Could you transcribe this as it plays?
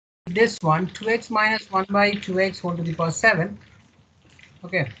this one 2x minus 1 by 2x whole to the power 7.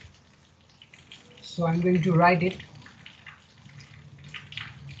 Okay, so I'm going to write it.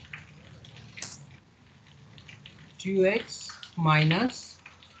 2x minus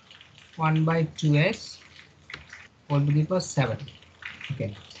 1 by 2x whole to the power 7.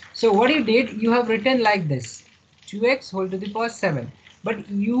 Okay, so what you did, you have written like this 2x whole to the power 7, but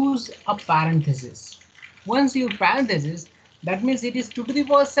use a parenthesis. Once you parenthesis, that means it is 2 to the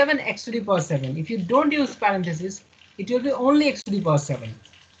power 7 x to the power 7. If you don't use parenthesis, it will be only x to the power 7.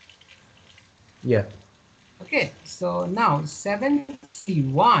 Yeah. Okay, so now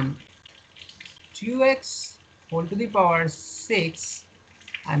 7c1 2x whole to the power 6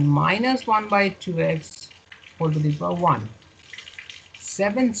 and minus 1 by 2x whole to the power 1.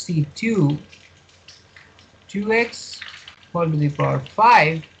 7c2 2x whole to the power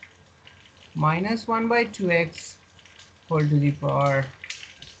 5 minus 1 by 2x whole to the power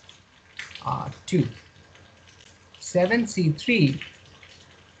 2. 7c3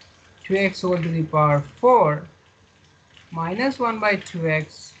 2x whole to the power 4 minus 1 by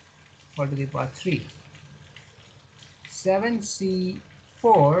 2x whole to the power 3.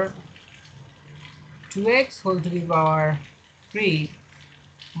 7c4 2x whole to the power 3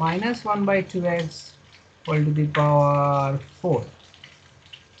 minus 1 by 2x whole to the power 4.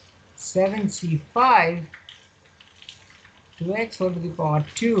 7c5 2x whole to the power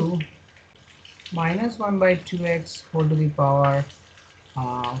 2 minus 1 by 2x whole to the power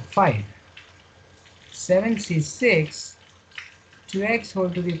 5. 7c6 2x whole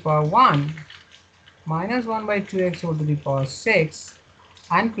to the power 1 minus 1 by 2x whole to the power 6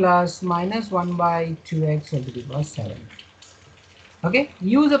 and plus minus 1 by 2x whole to the power 7. Okay,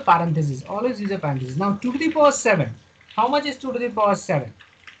 use a parenthesis, always use a parenthesis. Now 2 to the power 7, how much is 2 to the power 7?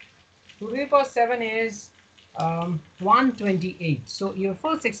 2 to the power 7 is 128. So your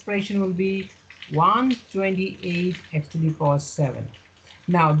first expression will be 128 x to the power 7.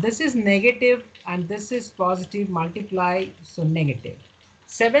 Now this is negative and this is positive, multiply, so negative.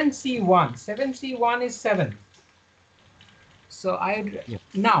 7c1 is 7. So Yeah.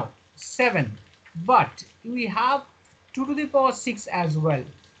 now 7, but we have 2 to the power 6 as well.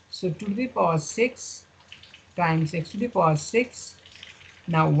 So 2 to the power 6 times x to the power 6.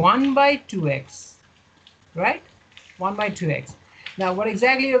 Now 1 by 2x, right? 1 by 2x. Now what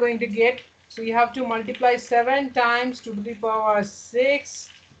exactly you're going to get? So you have to multiply 7 times 2 to the power 6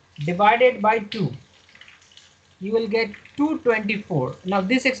 divided by 2. You will get 224. Now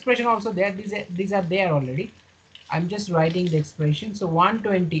this expression also there, these are there already. I'm just writing the expression. So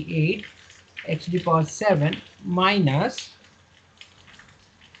 128 x to the power 7 minus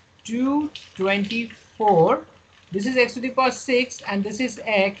 224. This is x to the power 6 and this is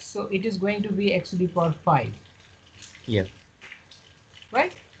x, so it is going to be x to the power 5. Yeah.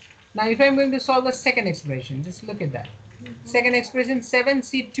 Right? Now if I'm going to solve the second expression, just look at that. Second expression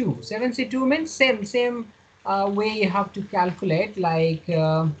 7c2. 7c2 means same way you have to calculate, like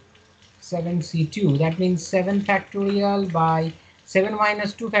 7c2. That means 7 factorial by 7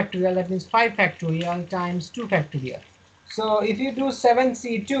 minus 2 factorial. That means 5 factorial times 2 factorial. So if you do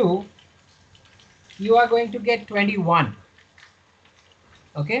 7c2, you are going to get 21.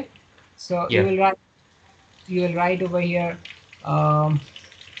 Okay, so Yeah. you will write over here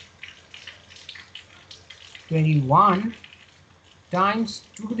 21 times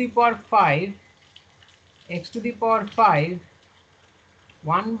 2 to the power 5 x to the power 5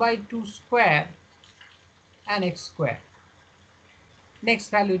 1 by 2 square and x square. Next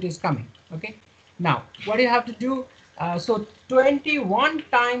value it is coming. Okay, now what you have to do, so 21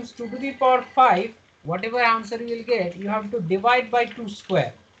 times 2 to the power 5, whatever answer you will get, you have to divide by 2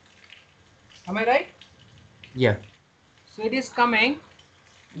 square. Am I right? Yeah. So it is coming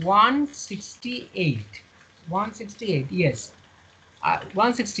 168. 168, yes.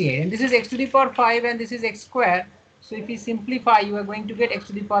 168, and this is x to the power 5 and this is x square. So if you simplify, you are going to get x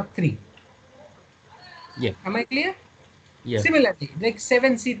to the power 3. Yeah. Am I clear? Yeah. Similarly, like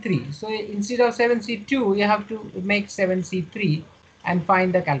 7c3. So instead of 7c2, you have to make 7c3 and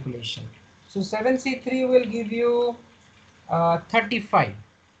find the calculation. So 7c3 will give you 35.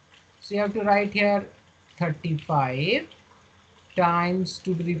 So you have to write here 35 times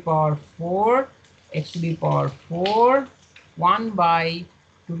 2 to the power 4 x to the power 4 1 by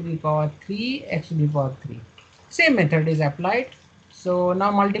 2 to the power 3 x to the power 3. Same method is applied. So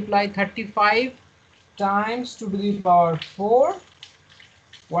now multiply 35 times 2 to the power 4,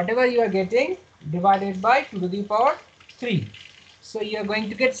 whatever you are getting, divided by 2 to the power 3. So you are going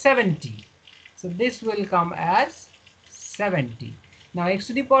to get 70. So this will come as 70. Now x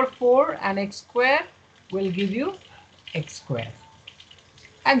to the power 4 and x square will give you x square.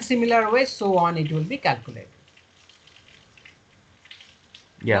 and similar way, so on, it will be calculated.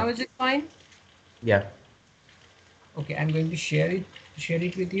 Now Yeah. is it fine? Yeah. Okay, I'm going to share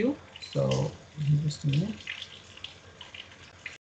it with you. So just a minute.